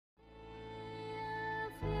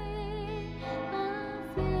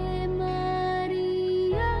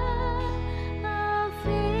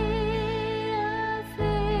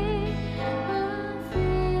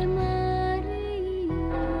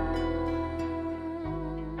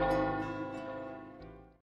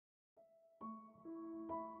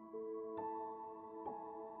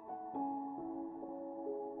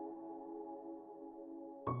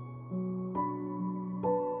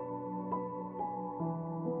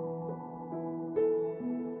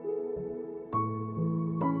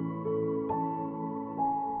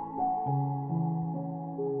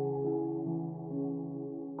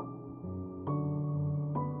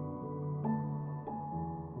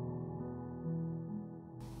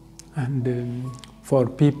And for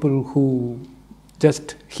people who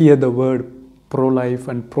just hear the word pro-life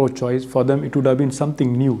and pro-choice, for them it would have been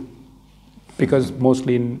something new, because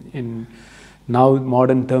mostly in now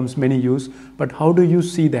modern terms many use. But how do you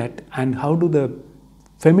see that, and how do the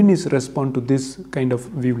feminists respond to this kind of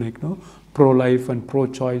view, like, no, pro-life and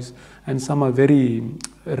pro-choice, and some are very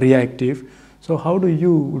reactive. So how do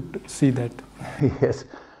you see that? Yes,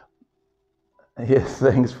 yes,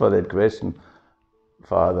 thanks for that question,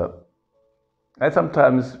 Father. I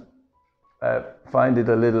sometimes find it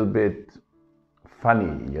a little bit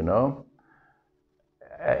funny, you know.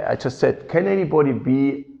 I just said, can anybody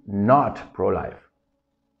be not pro-life?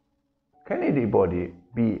 Can anybody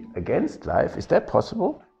be against life? Is that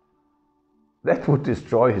possible? That would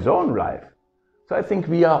destroy his own life. So I think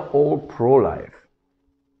we are all pro-life.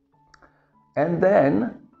 And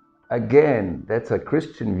then, again, that's a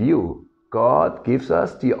Christian view. God gives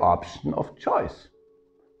us the option of choice.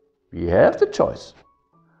 We have the choice.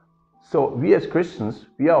 So we as Christians,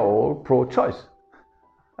 we are all pro-choice.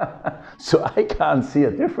 So I can't see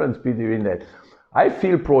a difference between that. I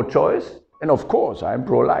feel pro-choice, and of course I'm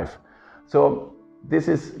pro-life. So this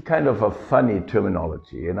is kind of a funny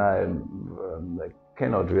terminology, and I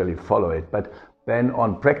cannot really follow it. But then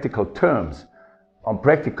on practical terms,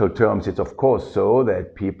 it's of course so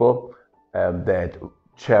that people that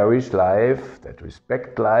cherish life, that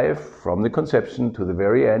respect life from the conception to the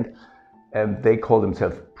very end, they call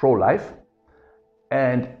themselves pro-life.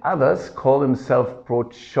 And others call themselves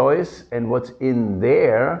pro-choice, and what's in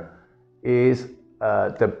there is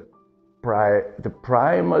the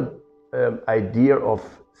primal idea of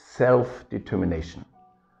self-determination.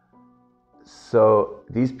 So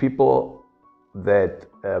these people that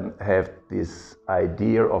have this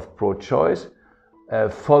idea of pro-choice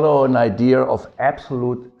follow an idea of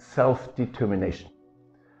absolute self-determination.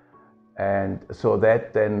 And so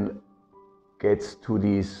that then gets to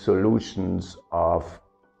these solutions of,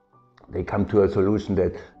 they come to a solution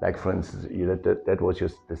that, like for instance, that was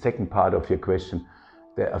just the second part of your question,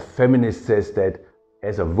 that a feminist says that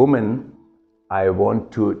as a woman, I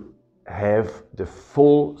want to have the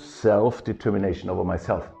full self-determination over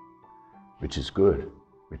myself, which is good,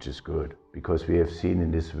 because we have seen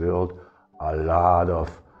in this world a lot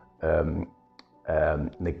of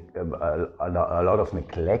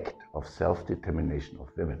neglect of self-determination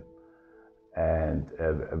of women. And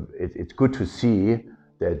it's good to see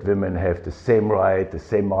that women have the same right, the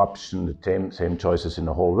same option, the same choices in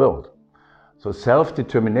the whole world. So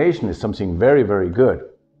self-determination is something very, very good.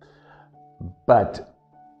 But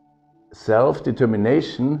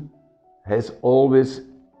self-determination has always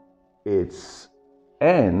its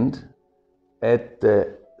end at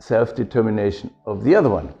the self-determination of the other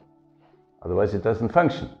one. Otherwise it doesn't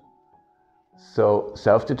function. So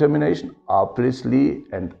self-determination, obviously,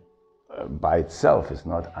 and by itself is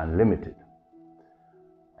not unlimited.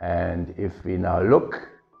 And if we now look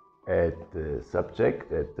at the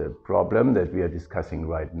subject, at the problem that we are discussing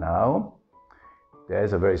right now,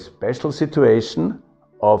 there's a very special situation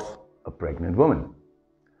of a pregnant woman.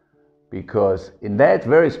 Because in that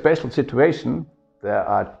very special situation, there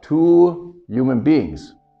are two human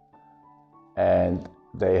beings, and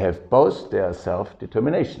they have both their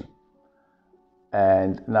self-determination.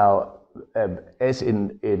 And now, as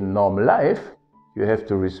in normal life, you have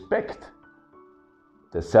to respect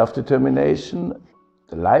the self-determination,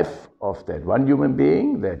 the life of that one human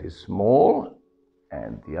being that is small,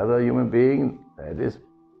 and the other human being that is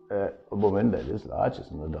a woman that is large,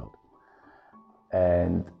 as an adult.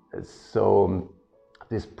 And so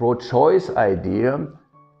this pro-choice idea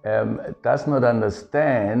does not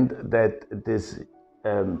understand that this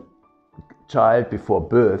child before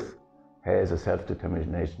birth has a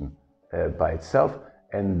self-determination by itself,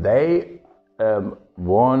 and they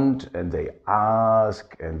want and they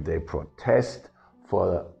ask and they protest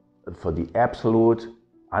for the absolute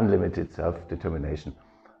unlimited self-determination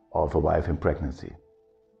of a wife in pregnancy.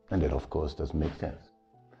 And that of course doesn't make sense.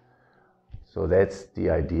 So that's the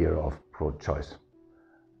idea of pro-choice.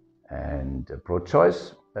 And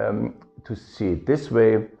pro-choice, to see it this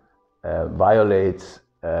way, violates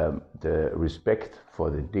the respect for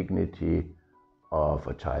the dignity of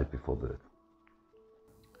a child before birth.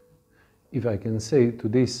 If I can say to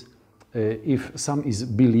this, if some is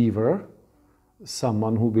believer,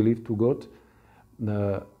 someone who believes to God,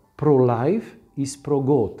 pro-life is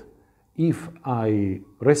pro-God. If I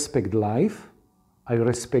respect life, I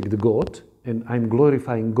respect God, and I'm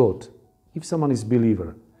glorifying God. If someone is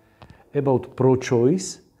believer. About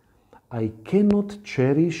pro-choice, I cannot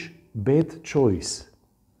cherish bad choice.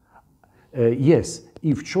 Yes,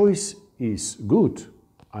 if choice is good,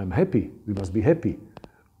 I'm happy, we must be happy.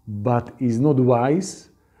 but is not wise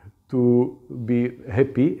to be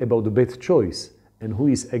happy about the bad choice. And who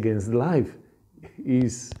is against life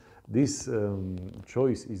is this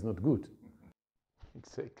choice is not good.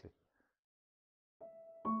 Exactly.